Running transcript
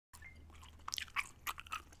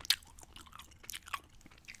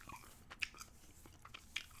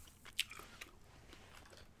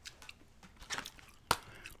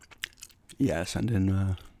Yeah, send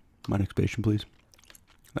in my next patient, please.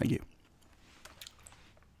 Thank you.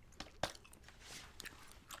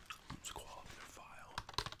 Let's qualify your file.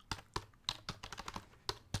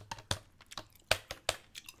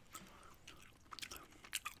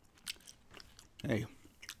 Hey,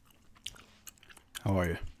 how are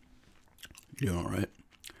you? You doing all right?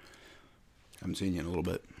 Haven't seen you in a little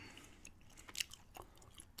bit.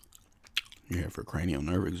 You're here for a cranial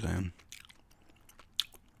nerve exam.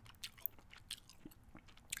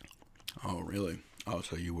 Oh, really? Oh,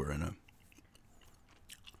 so you were in a...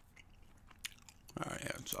 Alright,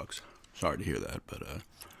 yeah, it sucks. Sorry to hear that, but,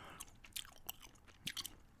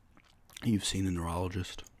 you've seen a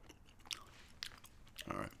neurologist?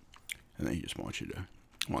 Alright. And then he just wants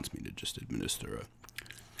me to just administer a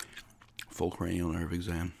full cranial nerve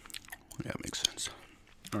exam. Yeah, that makes sense.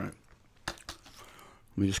 Alright.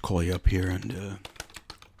 Let me just call you up here and, yeah,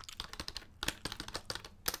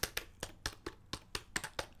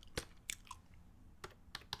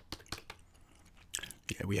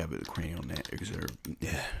 we have a cranial nerve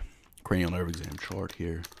exam chart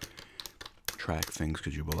here. Track things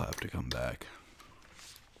because you will have to come back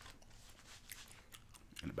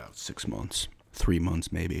in about 6 months, 3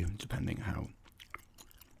 months maybe, depending how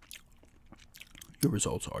your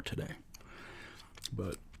results are today.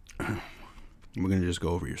 But we're gonna just go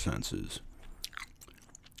over your senses.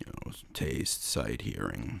 You know, taste, sight,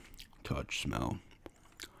 hearing, touch, smell.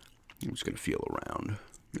 I'm just gonna feel around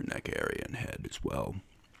your neck area and head as well.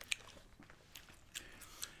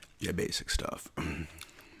 Yeah, basic stuff.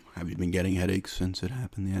 Have you been getting headaches since it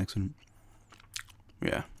happened, the accident?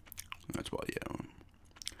 Yeah, that's why, yeah,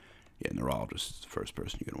 neurologist is the first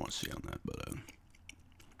person you're gonna want to see on that, but,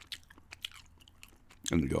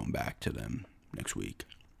 I'm going back to them next week.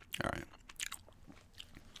 Alright.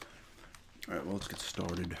 Alright, well, let's get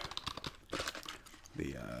started.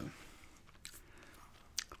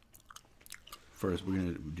 First, we're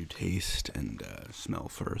going to do taste and smell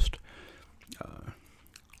first.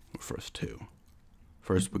 First two.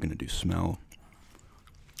 First, we're going to do smell.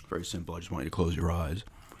 Very simple. I just want you to close your eyes.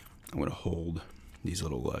 I'm going to hold these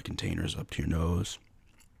little containers up to your nose.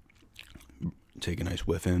 Take a nice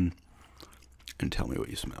whiff in and tell me what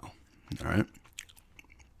you smell. Alright?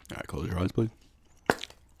 Alright, close your eyes, please.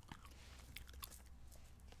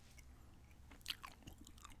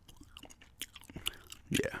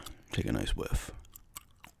 Yeah, take a nice whiff.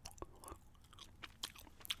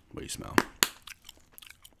 What do you smell?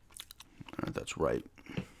 Alright, that's right.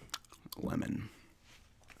 Lemon.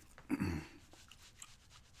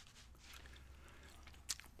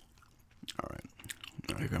 Alright,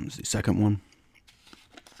 now here comes the second one.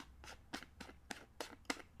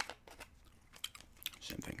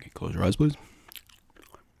 Same thing. Close your eyes, please.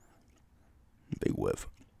 Big whiff.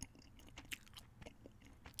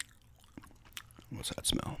 What's that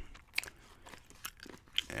smell?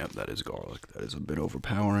 Yep, that is garlic. That is a bit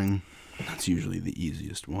overpowering. That's usually the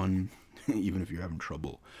easiest one. Even if you're having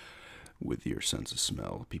trouble with your sense of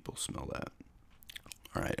smell, people smell that.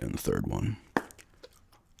 Alright, and the third one.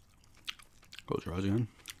 Close your eyes again.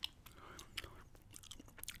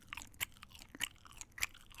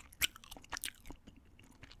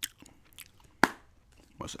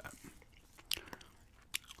 What's that?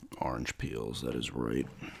 Orange peels, that is right.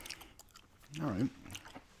 Alright.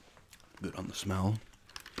 Good on the smell.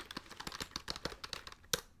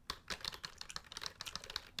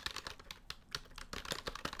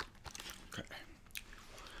 Okay.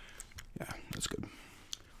 Yeah, that's good.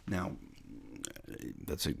 Now,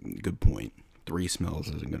 that's a good point. 3 smells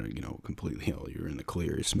isn't gonna, completely heal. You're in the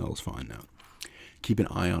clear. Your smell is fine now. Keep an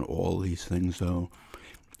eye on all these things, though.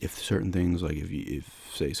 If certain things, like if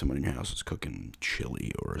say someone in your house is cooking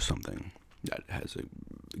chili or something that has a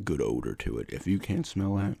good odor to it, if you can't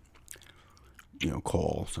smell that,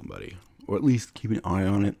 call somebody, or at least keep an eye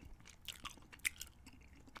on it.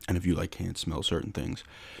 And if you can't smell certain things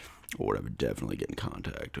or whatever, definitely get in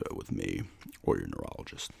contact with me or your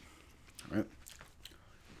neurologist. All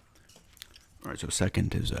right, so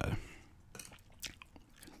second is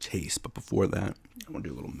taste, but before that, I want to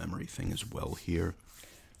do a little memory thing as well here.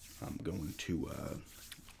 I'm going to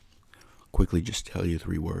quickly just tell you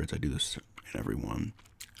 3 words. I do this in every one,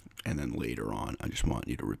 and then later on, I just want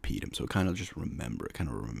you to repeat them. So kind of just remember it, kind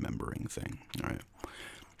of a remembering thing. All right,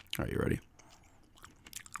 you ready?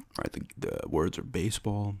 All right, the words are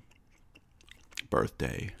baseball,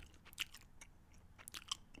 birthday,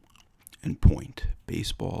 and point.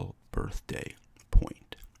 Baseball, birthday,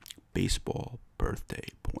 point. Baseball, birthday,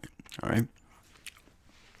 point. All right?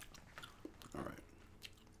 All right.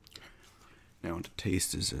 Now, to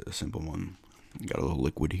taste is a simple one. You got a little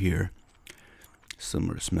liquid here.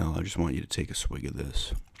 similar smell. I just want you to take a swig of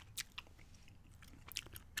this.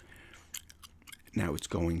 Now it's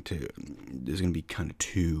going to, there's going to be kind of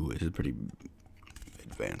two, this is pretty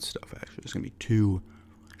advanced stuff actually. There's going to be two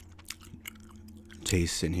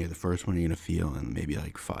tastes in here. The first one you're going to feel, and maybe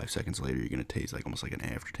like 5 seconds later you're going to taste like almost like an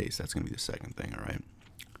aftertaste. That's going to be the second thing, alright?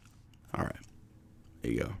 Alright.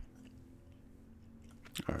 There you go.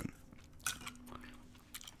 Alright.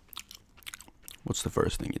 What's the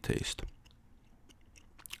first thing you taste?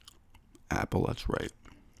 Apple, that's right.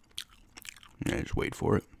 Yeah, just wait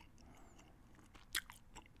for it.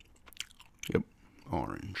 Yep,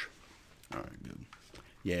 orange. Alright, good.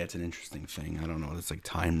 Yeah, it's an interesting thing. I don't know, it's like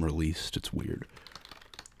time released. It's weird.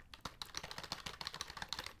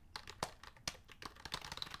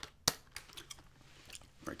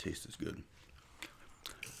 Alright, taste is good.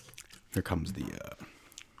 Here comes the,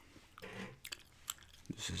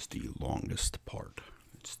 this is the longest part.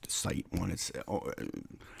 It's the sight one. It's,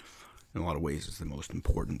 in a lot of ways, it's the most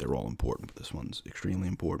important. They're all important, but this one's extremely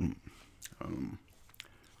important.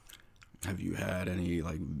 Have you had any,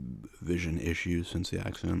 like, vision issues since the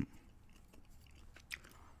accident?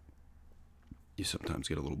 You sometimes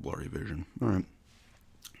get a little blurry vision. Alright.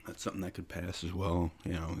 That's something that could pass as well.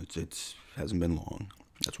 You know, it's hasn't been long.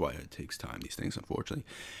 That's why it takes time, these things, unfortunately.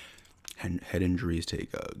 Head injuries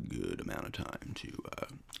take a good amount of time to,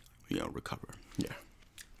 you know, recover. Yeah.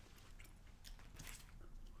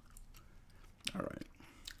 Alright.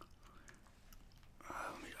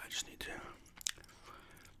 I just need to...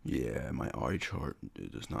 Yeah, my eye chart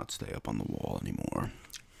does not stay up on the wall anymore.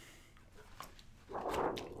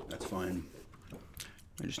 That's fine.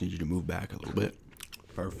 I just need you to move back a little bit.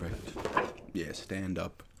 Perfect. Yeah, stand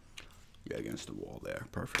up. Yeah, against the wall there.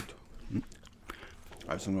 Perfect.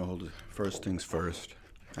 Alright, so I'm going to hold it. First things first.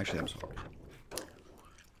 Actually, I'm sorry.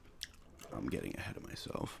 I'm getting ahead of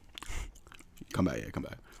myself. Come back, yeah, come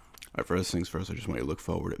back. Alright, first things first, I just want you to look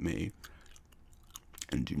forward at me.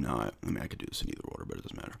 And do not, I mean, I could do this in either order, but it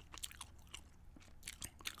doesn't matter.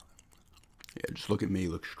 Yeah, just look at me,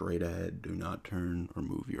 look straight ahead. Do not turn or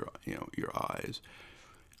move your, you know, your eyes.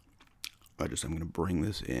 I'm going to bring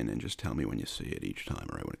this in and just tell me when you see it each time,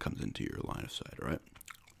 alright, when it comes into your line of sight, alright?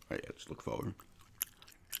 Alright, yeah, just look forward.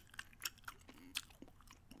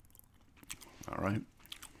 Alright,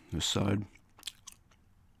 this side.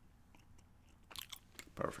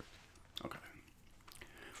 Perfect. Okay.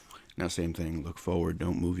 Now, same thing, look forward,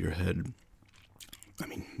 don't move your head. I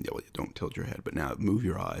mean, yeah, well, don't tilt your head, but now move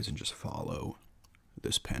your eyes and just follow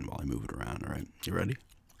this pen while I move it around, alright? You ready?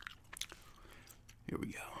 Here we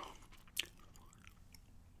go.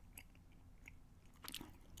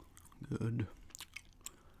 Good.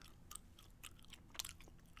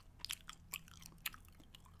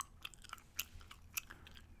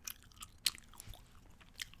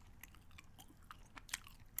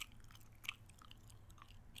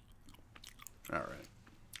 Alright.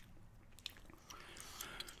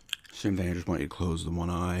 Same thing, I just want you to close the one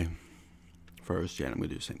eye first. Yeah, I'm going to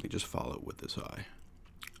do the same thing. Just follow it with this eye.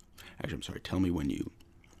 Actually, I'm sorry. Tell me when you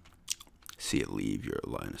see it leave your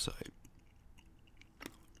line of sight.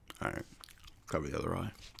 Alright. Cover the other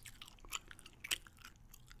eye.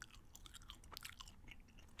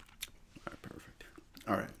 Alright, perfect.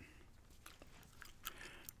 Alright.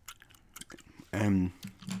 And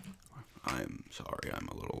I'm sorry, I'm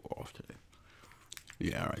a little off today.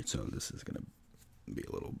 Yeah, alright, so this is going to be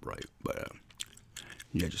a little bright, but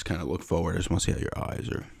yeah, just kind of look forward. I just want to see how your eyes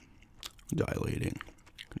are dilating,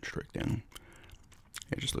 constricting.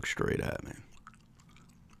 Yeah, just look straight at me.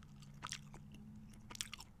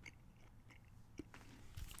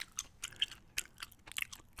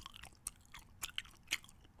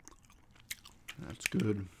 That's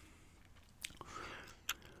good.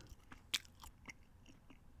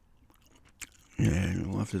 Yeah, your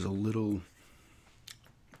left is a little...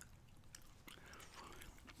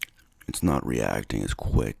 It's not reacting as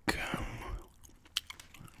quick.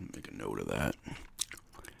 Make a note of that.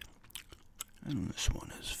 And this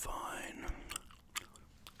one is fine.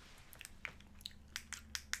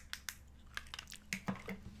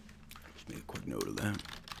 Just make a quick note of that.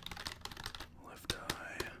 Left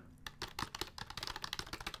eye.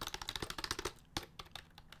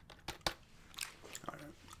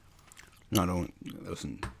 Alright. No,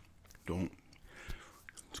 don't.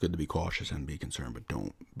 It's good to be cautious and be concerned, but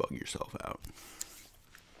don't bug yourself out.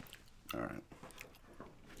 Alright.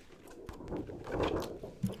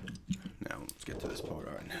 Now, let's get to this part.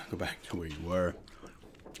 Alright, now go back to where you were.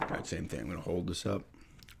 Alright, same thing. I'm going to hold this up.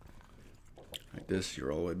 Like this.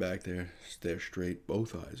 You're all the way back there. Stare straight.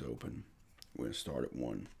 Both eyes open. We're going to start at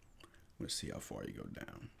 1. I'm going to see how far you go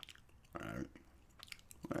down. Alright.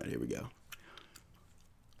 Alright, here we go.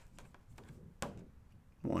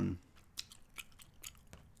 1.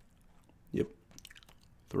 Yep.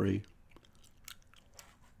 3,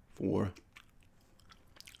 4,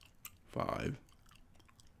 5,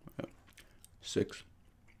 6.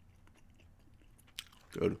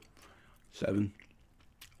 Good. 7.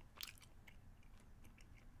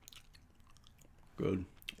 Good.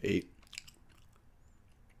 8.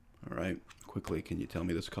 All right. Quickly, can you tell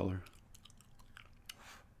me this color?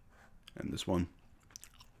 And this one.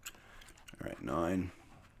 All right. 9.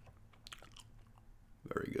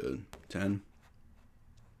 Very good. 10.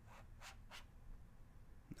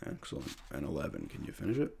 Excellent. And 11. Can you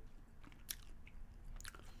finish it?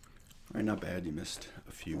 All right, not bad. You missed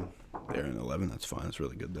a few there in 11. That's fine. That's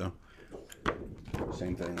really good, though.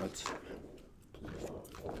 Same thing. Let's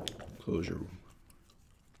close your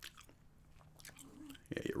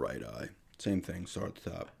right eye. Same thing. Start at the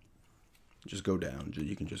top. Just go down.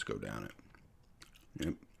 You can just go down it.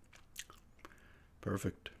 Yep.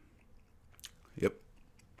 Perfect. Yep.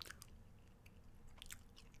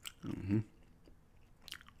 Mm-hmm.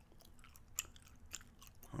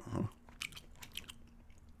 Uh-huh.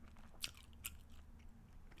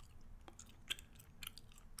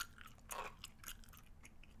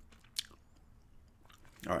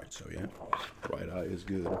 All right, so yeah, right eye is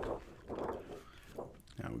good. Now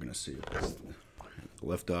we're gonna see if the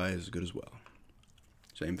left eye is good as well.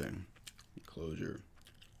 Same thing. You close your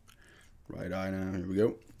right eye now. Here we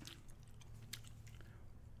go.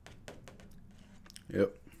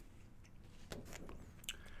 Yep.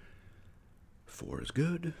 4 is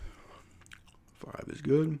good. 5 is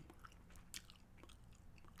good.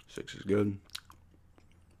 6 is good.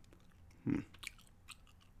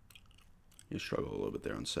 You struggle a little bit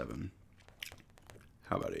there on 7.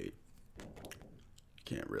 How about 8?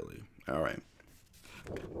 Can't really. All right.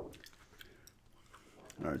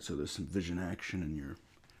 All right, so there's some vision action in your,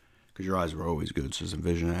 because your eyes were always good, so some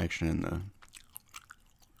vision action in the,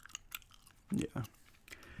 yeah.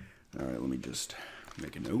 All right, let me just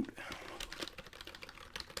make a note.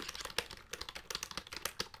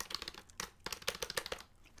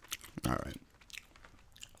 All right.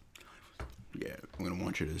 Yeah, I'm going to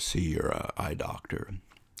want you to see your eye doctor,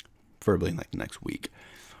 preferably like next week.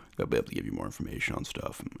 They'll be able to give you more information on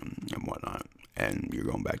stuff and whatnot. And you're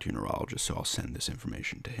going back to your neurologist, so I'll send this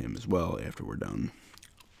information to him as well after we're done.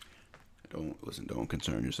 Don't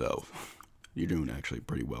concern yourself. You're doing actually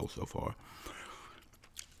pretty well so far.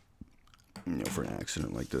 You know, for an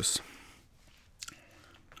accident like this.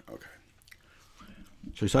 Okay.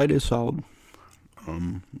 So your sight is solid.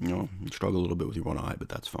 You know, you struggle a little bit with your one eye, but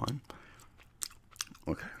that's fine.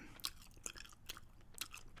 Okay.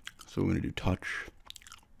 So we're going to do touch,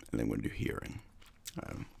 and then we're going to do hearing.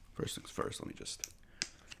 First things first, let me just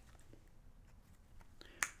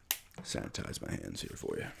sanitize my hands here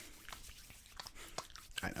for you.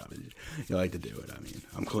 I know, you like to do it. I mean,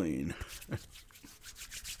 I'm clean. Oh,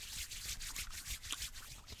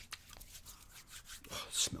 the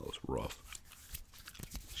smell is rough.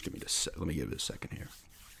 Just give me let me give it a second here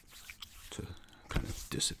to kind of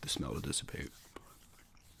the smell to dissipate.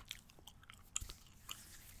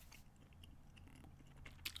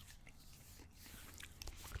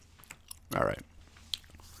 All right.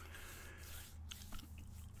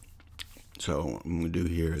 So what I'm going to do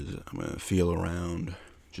here is I'm going to feel around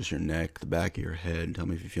just your neck, the back of your head. Tell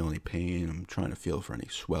me if you feel any pain. I'm trying to feel for any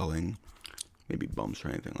swelling, maybe bumps or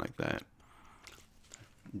anything like that.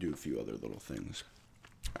 Do a few other little things.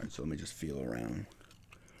 All right, so let me just feel around.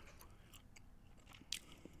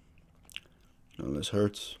 None of this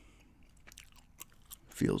hurts.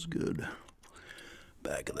 Feels good.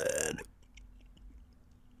 Back of the head.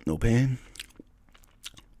 No pain.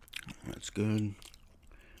 That's good.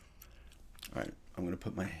 All right, I'm gonna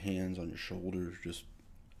put my hands on your shoulders. Just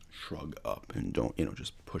shrug up and don't,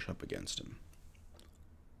 just push up against them.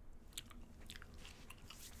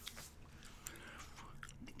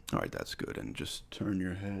 All right, that's good. And just turn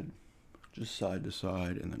your head just side to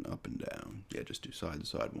side and then up and down. Yeah, just do side to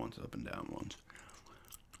side once, up and down once.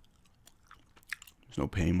 There's no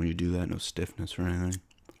pain when you do that, no stiffness or anything.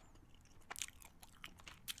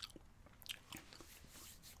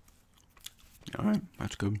 All right,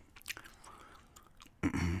 that's good.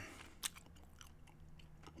 All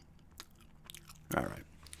right.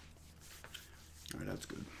 All right, that's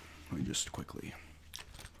good. Let me just quickly.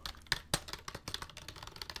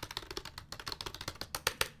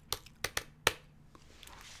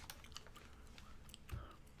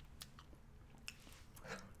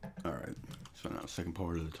 All right, so now the second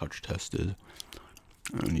part of the touch test is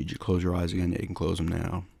I need you to close your eyes again. Yeah, you can close them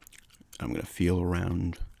now. I'm going to feel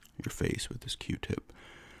around your face with this Q-tip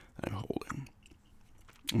that I'm holding.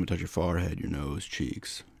 I'm gonna touch your forehead, your nose,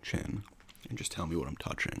 cheeks, chin, and just tell me what I'm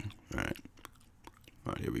touching. All right.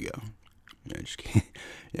 All right, here we go. Yeah, just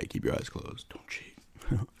yeah, keep your eyes closed. Don't cheat.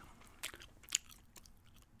 What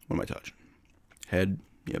am I touching? Head.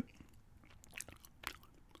 Yep.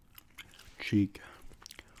 Cheek.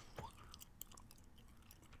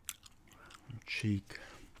 Cheek.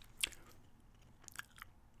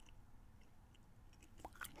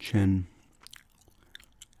 Chin.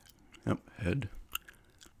 Yep. Head.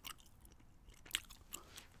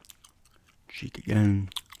 Cheek again.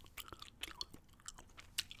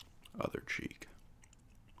 Other cheek.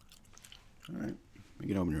 Alright. You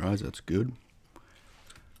can open your eyes. That's good.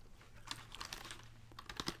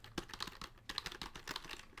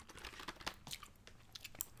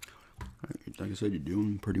 Alright, like I said, you're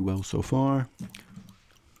doing pretty well so far.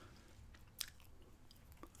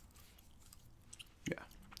 Yeah.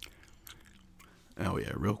 Oh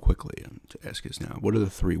yeah, real quickly to ask us now, what are the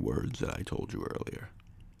 3 words that I told you earlier?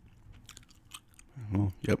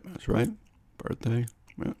 Well, yep, that's right. Birthday,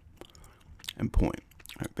 yeah. And point.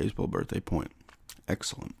 All right, baseball, birthday, point.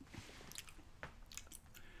 Excellent.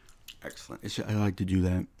 Excellent. I like to do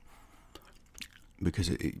that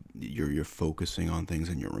because you're focusing on things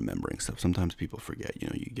and you're remembering stuff. Sometimes people forget. You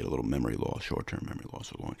know, you get a little memory loss, short-term memory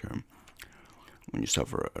loss, or long-term, when you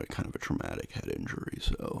suffer a kind of a traumatic head injury.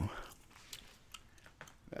 So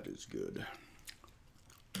that is good.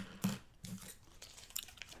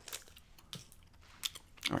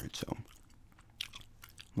 All right, so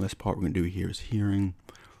last part we're going to do here is hearing.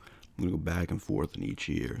 I'm going to go back and forth in each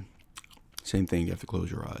ear. Same thing, you have to close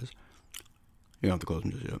your eyes. You don't have to close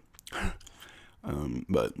them just yet.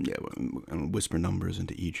 But yeah, I'm going to whisper numbers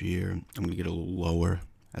into each ear. I'm going to get a little lower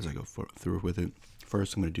as I go through with it.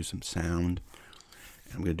 First, I'm going to do some sound.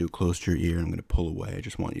 And I'm going to do close to your ear, and I'm going to pull away. I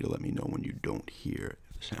just want you to let me know when you don't hear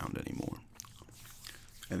the sound anymore.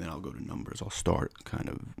 And then I'll go to numbers. I'll start kind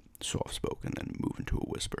of soft spoken, then move into a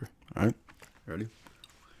whisper. All right, ready? All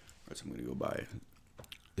right, so I'm gonna go by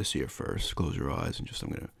this ear first. Close your eyes, and I'm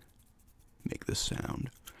gonna make this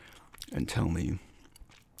sound, and tell me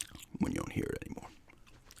when you don't hear it anymore.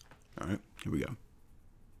 All right, here we go.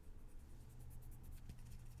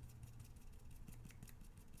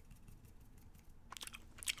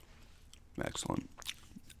 Excellent.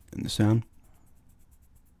 And the sound.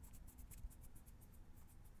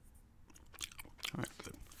 All right,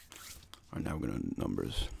 good. All right, now we're going to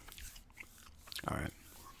numbers. All right.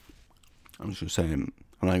 I'm just going to say, I'm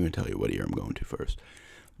not even going to tell you what ear I'm going to first.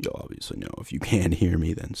 You'll obviously know. If you can't hear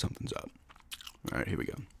me, then something's up. All right, here we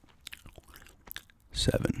go.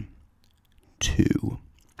 7, 2,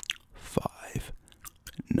 5,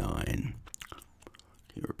 9. Can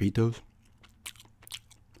you repeat those?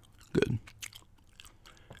 Good.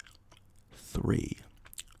 3,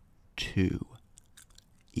 2,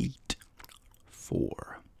 8,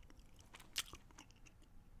 4.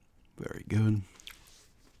 Very good. I'm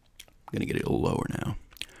gonna get it a little lower now.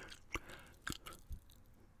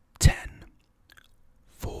 10,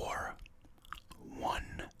 4, 1,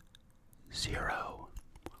 0.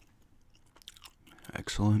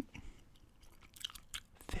 Excellent.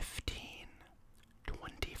 15,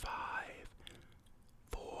 25,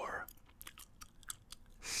 4,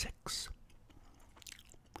 6.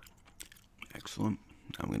 Excellent.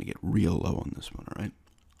 Now I'm going to get real low on this one, all right?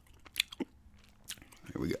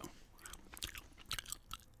 Here we go.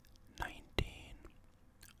 19,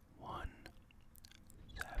 1,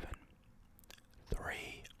 7,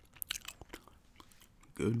 3.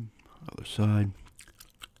 Good. Other side.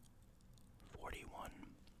 41,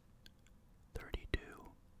 32,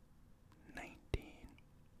 19,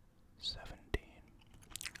 17.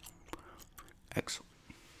 Excellent.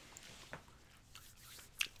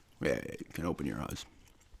 Yeah, you can open your eyes.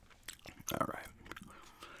 All right.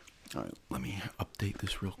 All right, let me update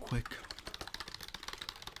this real quick.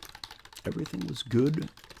 Everything was good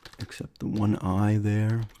except the one eye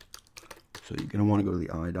there. So you're going to want to go to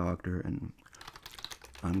the eye doctor, and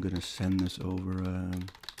I'm going to send this over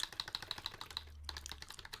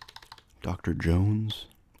Dr. Jones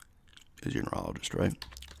is your neurologist, right?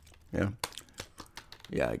 Yeah?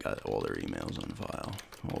 Yeah, I got all their emails on file,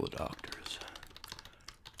 all the doctors.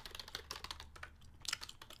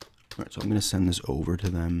 Alright, so I'm going to send this over to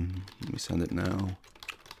them. Let me send it now.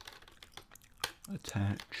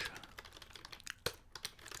 Attach.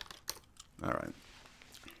 Alright.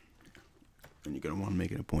 And you're going to want to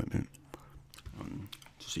make an appointment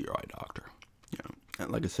to see your eye doctor. Yeah.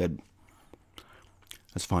 And like I said,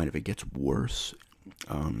 that's fine. If it gets worse,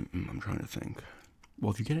 I'm trying to think.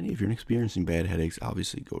 Well, if you're experiencing bad headaches,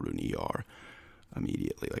 obviously go to an ER.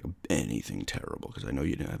 immediately, like anything terrible, because I know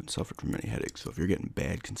you haven't suffered from any headaches. So if you're getting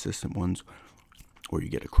bad, consistent ones, or you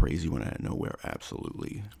get a crazy one out of nowhere,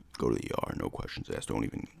 absolutely go to the ER. No questions asked. Don't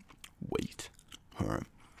even wait. All right.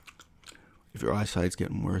 If your eyesight's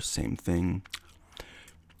getting worse, same thing.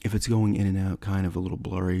 If it's going in and out, kind of a little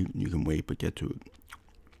blurry, you can wait, but get to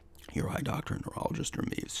your eye doctor, neurologist, or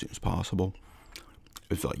me as soon as possible.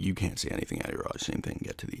 If like you can't see anything out of your eyes, same thing.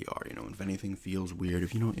 Get to the ER. If anything feels weird,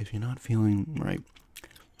 if you're not feeling right,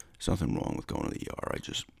 there's nothing wrong with going to the ER. I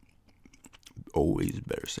just always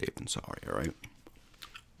better safe than sorry. All right.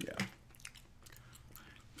 Yeah.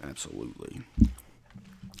 Absolutely.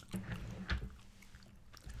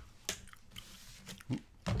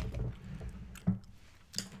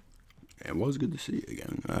 It was good to see you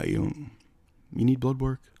again. You need blood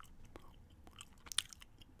work?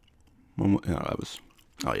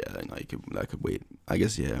 Oh yeah, that could wait. I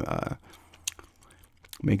guess, yeah,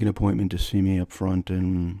 make an appointment to see me up front,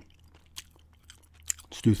 and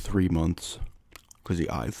let's do 3 months, because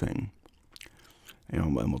the eye thing.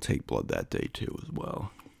 And we'll take blood that day too as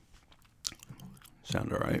well.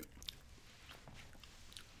 Sound alright?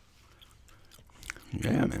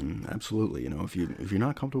 Yeah, man, absolutely. If you're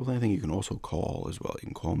not comfortable with anything, you can also call as well. You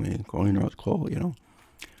can call me, call your nurse, call.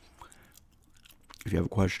 If you have a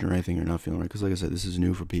question or anything, you're not feeling right. Because like I said, this is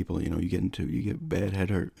new for people. You get bad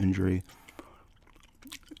head hurt injury.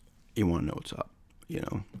 You want to know what's up.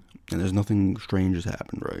 And there's nothing strange has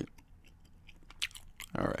happened, right?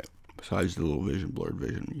 All right. Besides the little blurred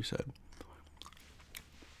vision, you said.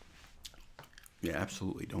 Yeah,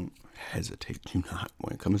 absolutely. Don't hesitate. Do not.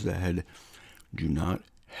 When it comes to the head, do not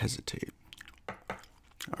hesitate.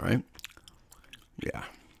 All right? Yeah.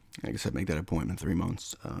 Like I said, make that appointment 3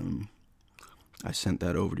 months. I sent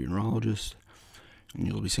that over to your neurologist, and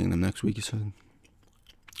you'll be seeing them next week, you said?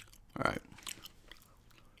 All right.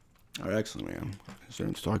 All right, excellent, man.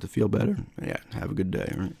 Starting to start to feel better. Yeah, have a good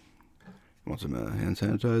day, all right? Want some hand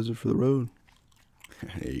sanitizer for the road?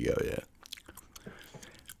 There you go, yeah.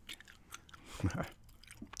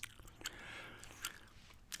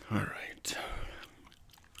 All right.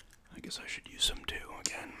 I guess I should use some too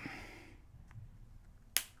again.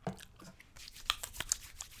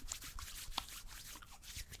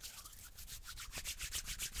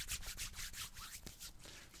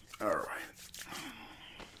 All right.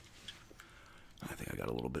 I think I got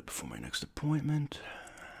a little bit before my next appointment.